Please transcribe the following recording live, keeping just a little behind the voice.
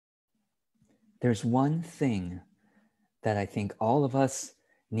there's one thing that I think all of us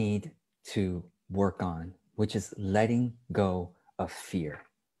need to work on, which is letting go of fear.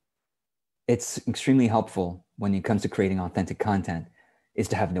 It's extremely helpful when it comes to creating authentic content, is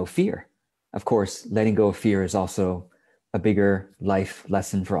to have no fear. Of course, letting go of fear is also a bigger life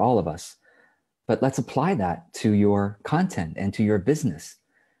lesson for all of us. But let's apply that to your content and to your business.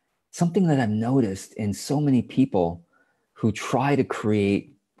 Something that I've noticed in so many people who try to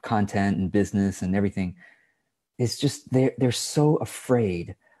create content and business and everything is just they're so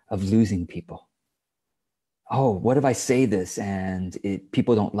afraid of losing people. Oh, what if I say this and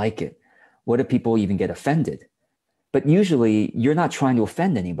people don't like it? What if people even get offended? But usually you're not trying to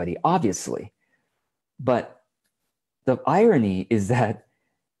offend anybody, obviously. But the irony is that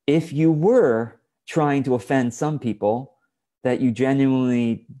if you were trying to offend some people that you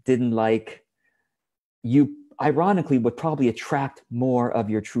genuinely didn't like, you ironically would probably attract more of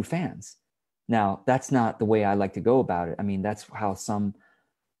your true fans. Now, that's not the way I like to go about it. I mean, that's how some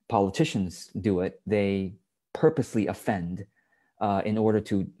politicians do it. They purposely offend in order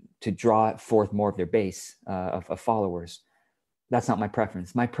to draw forth more of their base of followers. That's not my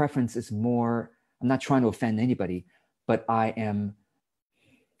preference. My preference is more, I'm not trying to offend anybody, but I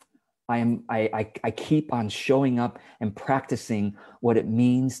keep on showing up and practicing what it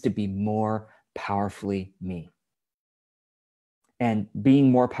means to be more powerfully me. And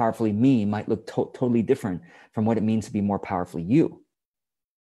being more powerfully me might look totally different from what it means to be more powerfully you.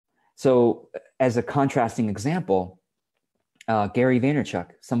 So as a contrasting example, Gary Vaynerchuk,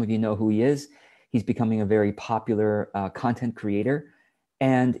 some of you know who he is. He's becoming a very popular content creator,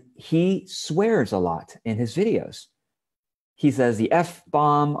 and he swears a lot in his videos. He says the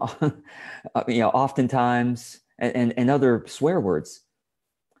F-bomb, oftentimes, and other swear words.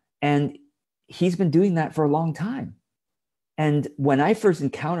 And he's been doing that for a long time. And when I first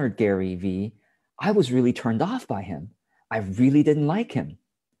encountered Gary V, I was really turned off by him. I really didn't like him.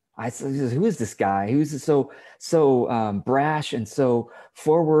 I said, who is this guy? Who's so brash and so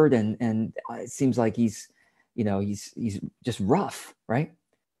forward, and it seems like he's just rough, right?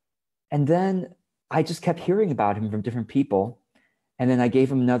 And then I just kept hearing about him from different people, and then I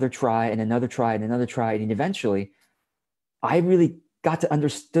gave him another try and another try and another try, and eventually, I really got to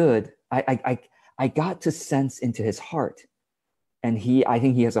understood. I got to sense into his heart, and I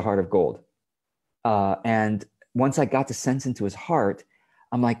think he has a heart of gold. And once I got to sense into his heart,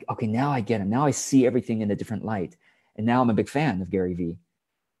 I'm like, okay, now I get him. Now I see everything in a different light. And now I'm a big fan of Gary V.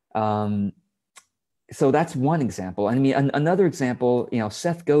 So that's one example. I mean, another example,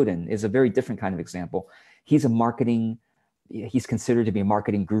 Seth Godin is a very different kind of example. He's considered to be a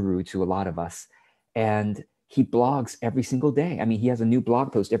marketing guru to a lot of us. And he blogs every single day. I mean, he has a new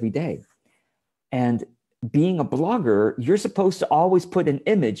blog post every day. And being a blogger, you're supposed to always put an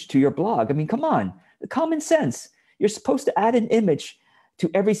image to your blog. I mean, come on, common sense. You're supposed to add an image to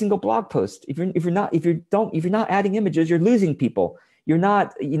every single blog post. If you're not adding images, you're losing people. You're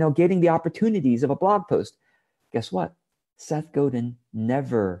not, getting the opportunities of a blog post. Guess what? Seth Godin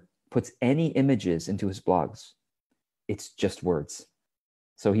never puts any images into his blogs. It's just words.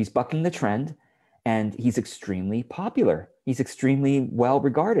 So he's bucking the trend, and he's extremely popular. He's extremely well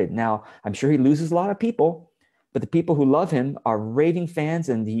regarded. Now, I'm sure he loses a lot of people, but the people who love him are raving fans,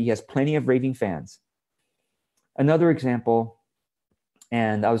 and he has plenty of raving fans. Another example,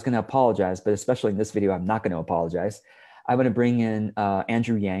 and I was going to apologize, but especially in this video, I'm not going to apologize. I'm going to bring in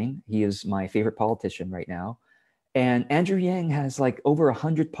Andrew Yang. He is my favorite politician right now. And Andrew Yang has like over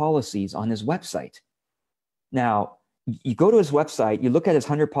 100 policies on his website. Now, you go to his website, you look at his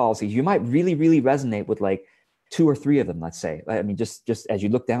 100 policies, you might really, really resonate with like 2 or 3 of them, let's say. I mean, just as you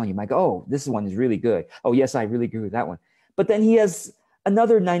look down, you might go, oh, this one is really good. Oh, yes, I really agree with that one. But then he has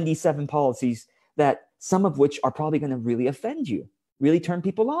another 97 policies that some of which are probably going to really offend you, really turn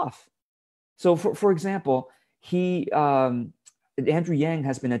people off. So for example, Andrew Yang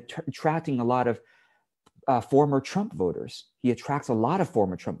has been attracting a lot of former Trump voters. He attracts a lot of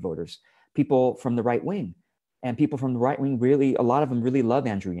former Trump voters, people from the right wing. And people from the right wing a lot of them really love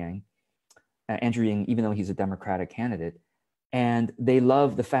Andrew Yang. Andrew Yang, even though he's a Democratic candidate. And they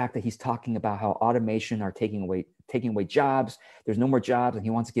love the fact that he's talking about how automation are taking away jobs. There's no more jobs, and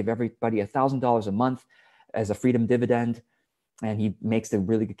he wants to give everybody $1,000 a month as a freedom dividend. And he makes a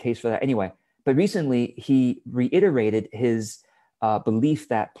really good case for that. Anyway, but recently he reiterated his belief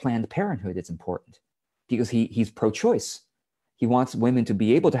that Planned Parenthood is important because he's pro-choice. He wants women to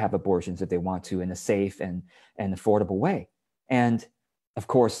be able to have abortions if they want to in a safe and affordable way. And of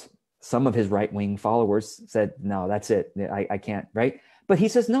course, some of his right-wing followers said, no, that's it. I can't, right? But he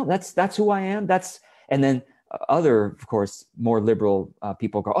says, no, that's who I am. And then other, of course, more liberal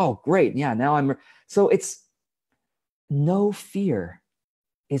people go, oh, great. Yeah, now I'm. So it's no fear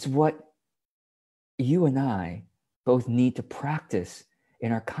is what you and I both need to practice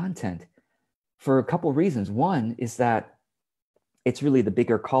in our content for a couple of reasons. One is that it's really the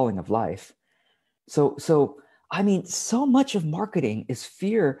bigger calling of life. So I mean, so much of marketing is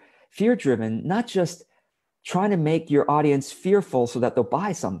fear driven, not just trying to make your audience fearful so that they'll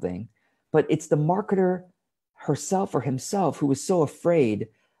buy something, but it's the marketer herself or himself who is so afraid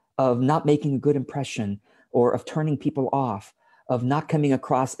of not making a good impression, or of turning people off, of not coming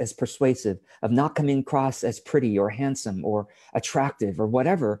across as persuasive, of not coming across as pretty or handsome or attractive or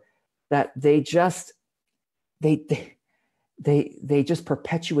whatever, that they just they just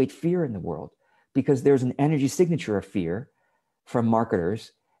perpetuate fear in the world, because there's an energy signature of fear from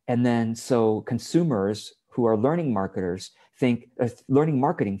marketers. And then so consumers who are learning marketers think, learning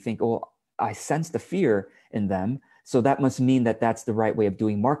marketing think, oh, I sense the fear in them, so that must mean that that's the right way of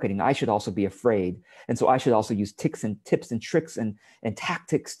doing marketing. I should also be afraid. And so I should also use tips and tricks and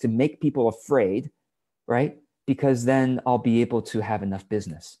tactics to make people afraid, right? Because then I'll be able to have enough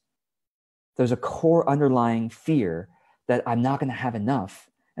business. There's a core underlying fear that I'm not going to have enough.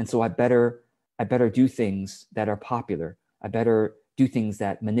 And so I better do things that are popular. I better do things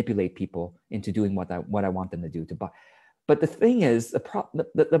that manipulate people into doing what I want them to do, to buy. But the thing is,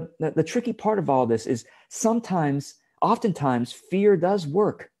 the tricky part of all this is oftentimes, fear does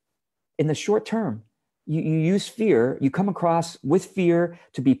work in the short term. You use fear, you come across with fear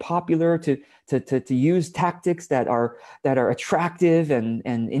to be popular, to use tactics that are attractive and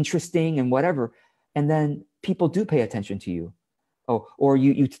interesting and whatever, and then people do pay attention to you. Oh, or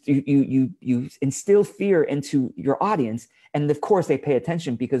you instill fear into your audience, and of course they pay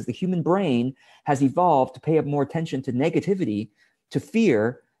attention, because the human brain has evolved to pay more attention to negativity, to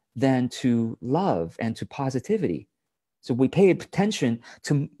fear, than to love and to positivity. So we pay attention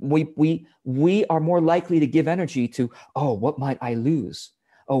to, we are more likely to give energy to, oh, what might I lose?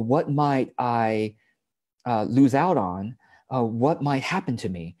 Oh, what might I lose out on? What might happen to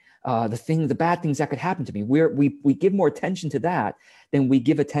me? The bad things that could happen to me. We give more attention to that than we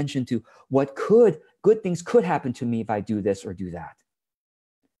give attention to what good things could happen to me if I do this or do that.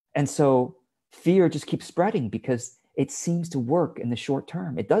 And so fear just keeps spreading because it seems to work in the short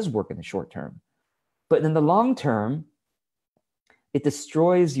term. It does work in the short term. But in the long term, it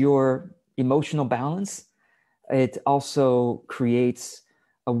destroys your emotional balance. It also creates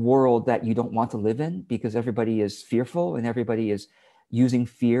a world that you don't want to live in, because everybody is fearful and everybody is using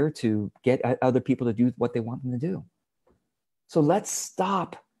fear to get other people to do what they want them to do. So let's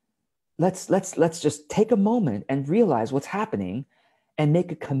stop. Let's just take a moment and realize what's happening and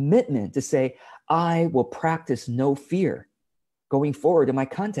make a commitment to say, I will practice no fear going forward in my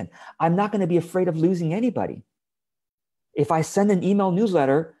content. I'm not going to be afraid of losing anybody. If I send an email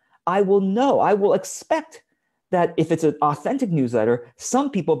newsletter, I will expect that if it's an authentic newsletter,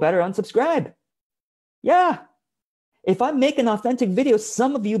 some people better unsubscribe. Yeah. If I make an authentic video,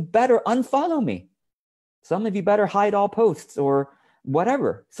 some of you better unfollow me. Some of you better hide all posts or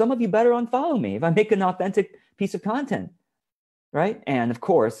whatever. Some of you better unfollow me if I make an authentic piece of content, right? And of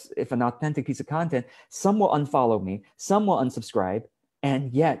course, if an authentic piece of content, some will unfollow me, some will unsubscribe,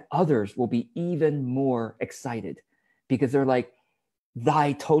 and yet others will be even more excited, because they're like,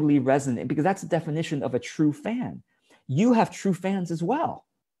 I totally resonate, because that's the definition of a true fan. You have true fans as well.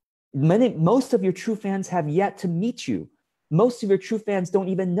 Most of your true fans have yet to meet you. Most of your true fans don't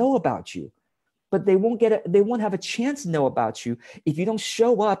even know about you, but they won't have a chance to know about you if you don't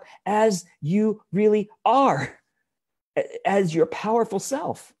show up as you really are, as your powerful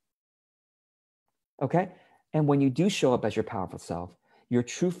self. Okay? And when you do show up as your powerful self, your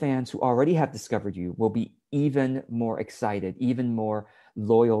true fans who already have discovered you will be even more excited, even more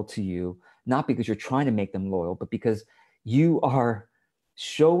loyal to you, not because you're trying to make them loyal, but because you are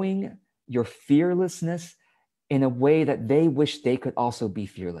showing your fearlessness in a way that they wish they could also be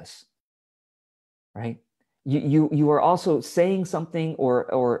fearless, right? You are also saying something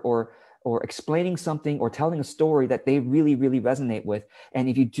or explaining something or telling a story that they really, really resonate with. And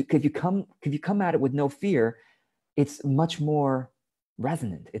if you come at it with no fear, it's much more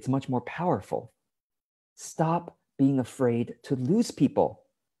resonant. It's much more powerful. Stop being afraid to lose people.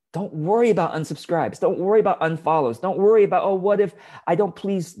 Don't worry about unsubscribes. Don't worry about unfollows. Don't worry about, oh, what if I don't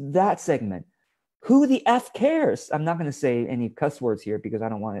please that segment? Who the F cares? I'm not going to say any cuss words here because I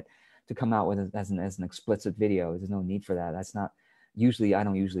don't want it to come out with as an explicit video. There's no need for that. That's not, I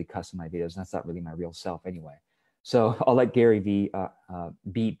don't usually cuss in my videos. That's not really my real self anyway. So I'll let Gary Vee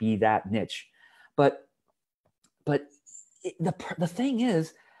be that niche. But the thing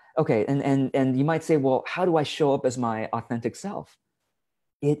is, Okay, and you might say, well, how do I show up as my authentic self?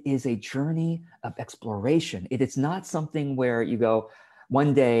 It is a journey of exploration. It is not something where you go,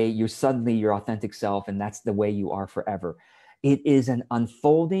 one day you're suddenly your authentic self and that's the way you are forever. It is an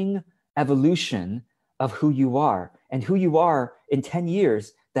unfolding evolution of who you are. And who you are in 10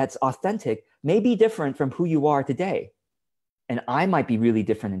 years that's authentic may be different from who you are today. And I might be really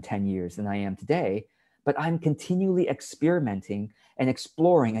different in 10 years than I am today, but I'm continually experimenting and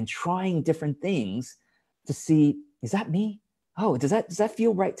exploring and trying different things to see, is that me? Oh, does that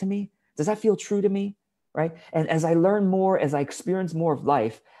feel right to me? Does that feel true to me? Right? And as I learn more, as I experience more of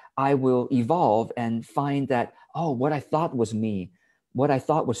life, I will evolve and find that, oh, what I thought was me, what I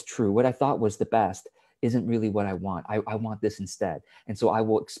thought was true, what I thought was the best isn't really what I want. I want this instead. And so I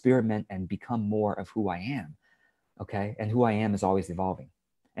will experiment and become more of who I am. Okay. And who I am is always evolving.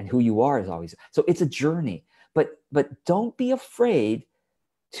 And who you are is always. So it's a journey. But don't be afraid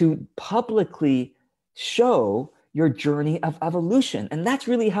to publicly show your journey of evolution. And that's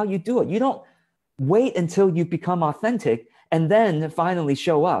really how you do it. You don't wait until you become authentic and then finally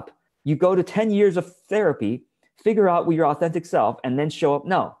show up. You go to 10 years of therapy, figure out your authentic self, and then show up.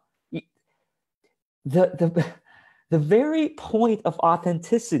 No. The very point of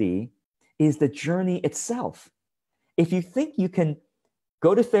authenticity is the journey itself. If you think you can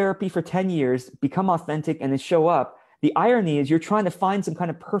go to therapy for 10 years, become authentic, and then show up, the irony is you're trying to find some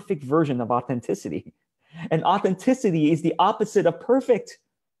kind of perfect version of authenticity. And authenticity is the opposite of perfect.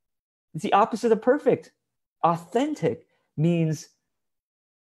 It's the opposite of perfect. Authentic means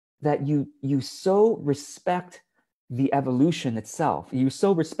that you so respect the evolution itself. You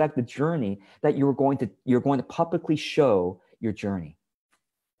so respect the journey that you're going to publicly show your journey.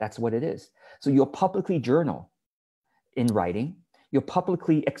 That's what it is. So you'll publicly journal in writing. You'll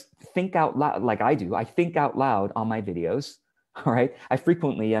publicly think out loud, like I do. I think out loud on my videos. All right. I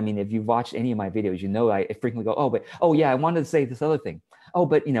frequently, if you've watched any of my videos, you know, I frequently go, oh yeah, I wanted to say this other thing. Oh,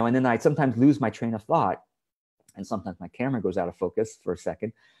 but and then I sometimes lose my train of thought. And sometimes my camera goes out of focus for a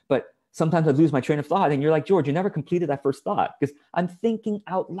second. But sometimes I lose my train of thought. And you're like, George, you never completed that first thought because I'm thinking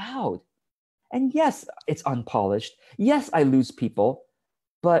out loud. And yes, it's unpolished. Yes, I lose people.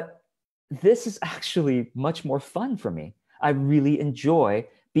 But this is actually much more fun for me. I really enjoy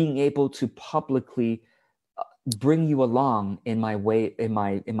being able to publicly bring you along in my way, in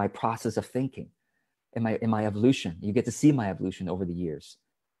my process of thinking, in my evolution. You get to see my evolution over the years.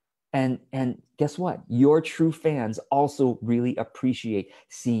 And guess what? Your true fans also really appreciate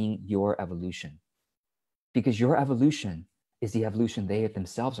seeing your evolution, because your evolution is the evolution they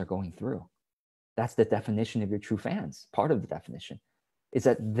themselves are going through. That's the definition of your true fans. Part of the definition is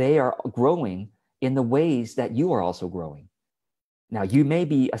that they are growing in the ways that you are also growing. Now, you may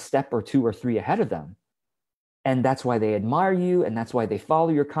be a step or two or three ahead of them, and that's why they admire you, and that's why they follow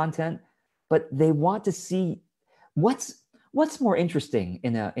your content. But they want to see what's more interesting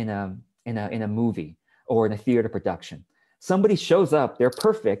in a movie or in a theater production. Somebody shows up, they're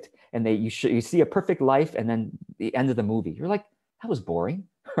perfect, and you see a perfect life, and then the end of the movie, you're like, that was boring,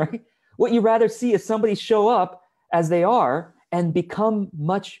 right? What you rather see is somebody show up as they are and become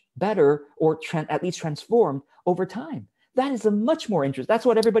much better, or at least transformed over time. That is a much more interest. That's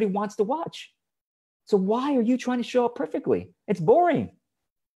what everybody wants to watch. So why are you trying to show up perfectly? It's boring.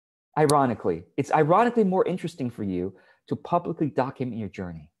 Ironically, it's ironically more interesting for you to publicly document your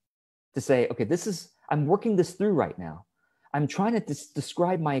journey, to say, okay, I'm working this through right now. I'm trying to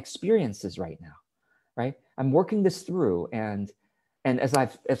describe my experiences right now, right? I'm working this through, and as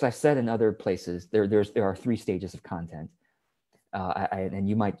I've said in other places, there are 3 stages of content. And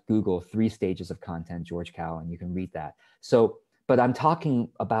you might Google 3 stages of content, George Kao, and you can read that. So, but I'm talking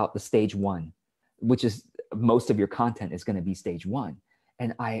about the stage 1, which is most of your content is going to be stage 1.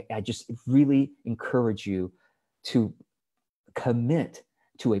 And I just really encourage you to commit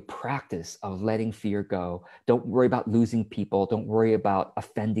to a practice of letting fear go. Don't worry about losing people. Don't worry about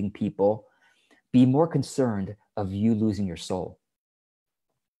offending people. Be more concerned of you losing your soul.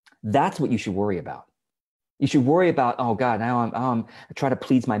 That's what you should worry about. You should worry about, oh God, now I'm trying to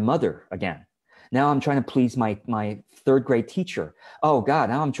please my mother again. Now I'm trying to please my 3rd grade teacher. Oh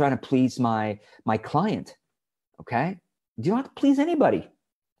God, now I'm trying to please my client. Okay? You don't have to please anybody.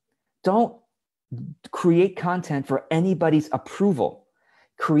 Don't create content for anybody's approval.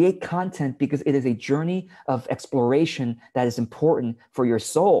 Create content because it is a journey of exploration that is important for your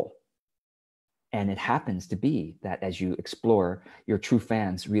soul. And it happens to be that as you explore, your true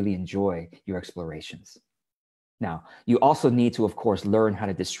fans really enjoy your explorations. Now, you also need to, of course, learn how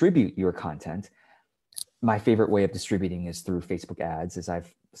to distribute your content. My favorite way of distributing is through Facebook ads, as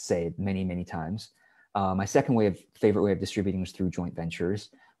I've said many, many times. My second favorite way of distributing is through joint ventures,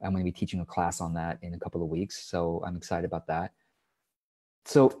 I'm going to be teaching a class on that in a couple of weeks. So I'm excited about that.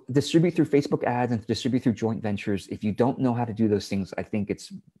 So distribute through Facebook ads and distribute through joint ventures. If you don't know how to do those things, I think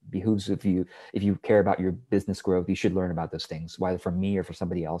it's behooves of you, if you care about your business growth, you should learn about those things, whether from me or for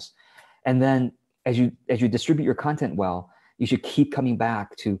somebody else. And then as you distribute your content well, you should keep coming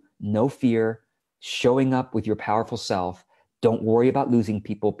back to no fear, showing up with your powerful self. Don't worry about losing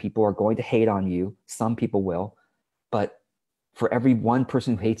people. People are going to hate on you. Some people will, but for every one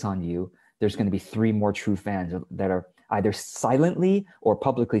person who hates on you, there's going to be 3 more true fans that are either silently or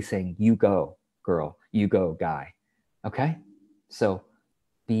publicly saying, you go, girl, you go, guy. Okay? So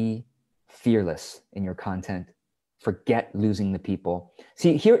be fearless in your content. Forget losing the people.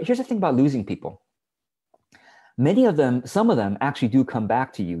 See, here's the thing about losing people. Many of them, some of them actually do come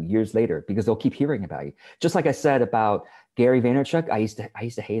back to you years later because they'll keep hearing about you. Just like I said about Gary Vaynerchuk, I used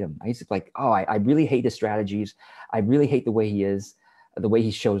to hate him. I used to like, oh, I really hate his strategies. I really hate the way he is, the way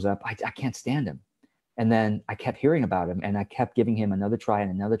he shows up. I can't stand him. And then I kept hearing about him and I kept giving him another try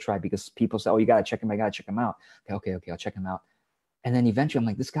and another try because people say, oh, you got to check him. I got to check him out. Okay, I'll check him out. And then eventually I'm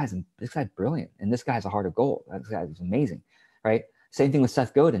like, this guy's brilliant. And this guy has a heart of gold. This guy is amazing, right? Same thing with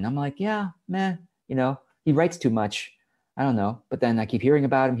Seth Godin. I'm like, yeah, man, he writes too much. I don't know. But then I keep hearing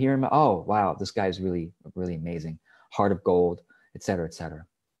about him, oh, wow, this guy is really, really amazing. Heart of gold, et cetera, et cetera.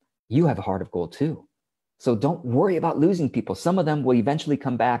 You have a heart of gold too. So don't worry about losing people. Some of them will eventually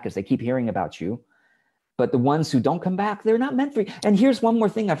come back as they keep hearing about you. But the ones who don't come back, they're not meant for you. And here's one more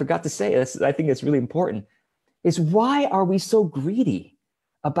thing I forgot to say. I think it's really important, is why are we so greedy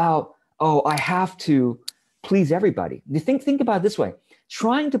about, oh, I have to please everybody? You think about it this way.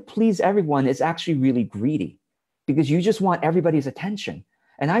 Trying to please everyone is actually really greedy because you just want everybody's attention.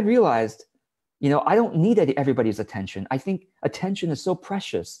 And I realized, I don't need everybody's attention. I think attention is so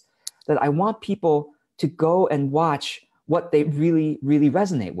precious that I want people to go and watch what they really, really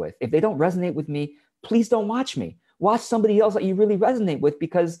resonate with. If they don't resonate with me, please don't watch me. Watch somebody else that you really resonate with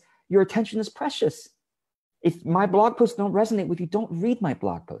because your attention is precious. If my blog posts don't resonate with you, don't read my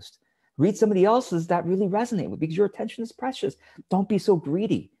blog post. Read somebody else's that really resonate with because your attention is precious. Don't be so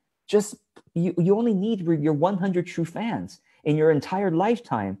greedy. Just, you only need your 100 true fans in your entire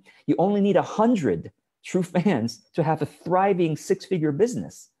lifetime. You only need 100 true fans to have a thriving 6-figure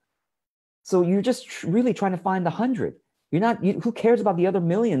business. So you're just really trying to find the 100. Who cares about the other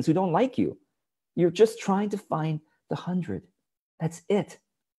millions who don't like you? You're just trying to find the 100. That's it.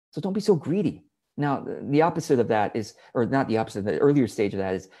 So don't be so greedy. Now, the opposite of that is, or not the opposite, the earlier stage of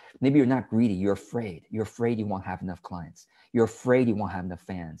that is maybe you're not greedy. You're afraid. You're afraid you won't have enough clients. You're afraid you won't have enough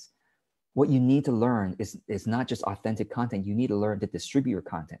fans. What you need to learn is not just authentic content. You need to learn to distribute your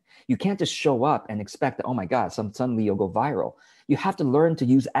content. You can't just show up and expect that, oh my God, suddenly you'll go viral. You have to learn to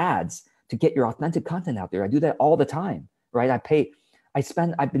use ads to get your authentic content out there. I do that all the time, right?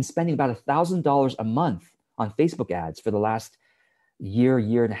 I've been spending about $1,000 a month on Facebook ads for the last year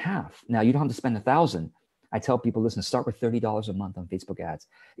and a half. Now you don't have to spend $1,000. I tell people, listen, start with $30 a month on Facebook ads.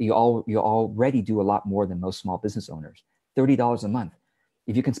 You already do a lot more than most small business owners. $30 a month.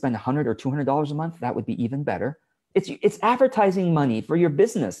 If you can spend $100 or $200 a month, that would be even better. It's advertising money for your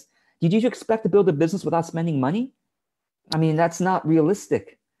business. Did you expect to build a business without spending money? I mean, that's not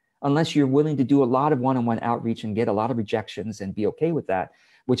realistic unless you're willing to do a lot of one-on-one outreach and get a lot of rejections and be okay with that,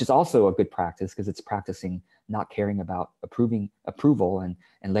 which is also a good practice because it's practicing not caring about approval and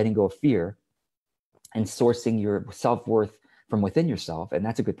letting go of fear and sourcing your self-worth from within yourself. And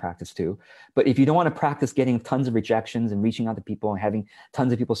that's a good practice too. But if you don't want to practice getting tons of rejections and reaching out to people and having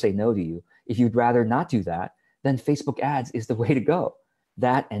tons of people say no to you, if you'd rather not do that, then Facebook ads is the way to go.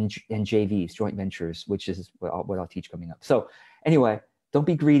 That and JVs, joint ventures, which is what I'll teach coming up. So anyway, don't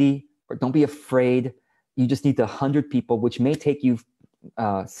be greedy or don't be afraid. You just need the 100 people, which may take you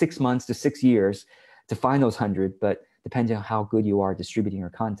 6 months to 6 years to find those 100, but depending on how good you are distributing your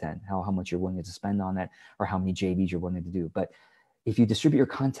content, how much you're willing to spend on it, or how many JVs you're willing to do. But if you distribute your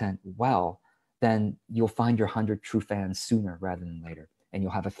content well, then you'll find your 100 true fans sooner rather than later, and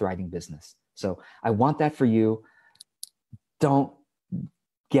you'll have a thriving business. So I want that for you. Don't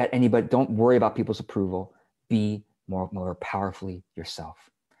worry about people's approval. Be more powerfully yourself.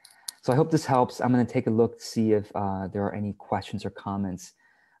 So I hope this helps. I'm going to take a look to see if there are any questions or comments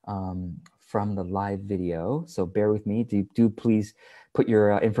from the live video. So bear with me. Do please put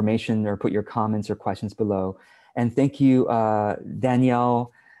your information or put your comments or questions below. And thank you,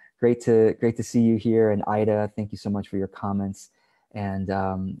 Danielle. Great to see you here. And Ida, thank you so much for your comments. And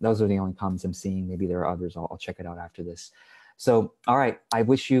those are the only comments I'm seeing. Maybe there are others. I'll check it out after this. So, all right. I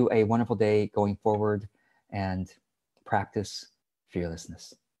wish you a wonderful day going forward and practice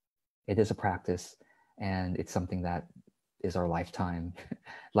fearlessness. It is a practice and it's something that is our lifetime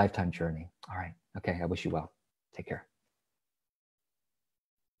journey. All right. Okay. I wish you well. Take care.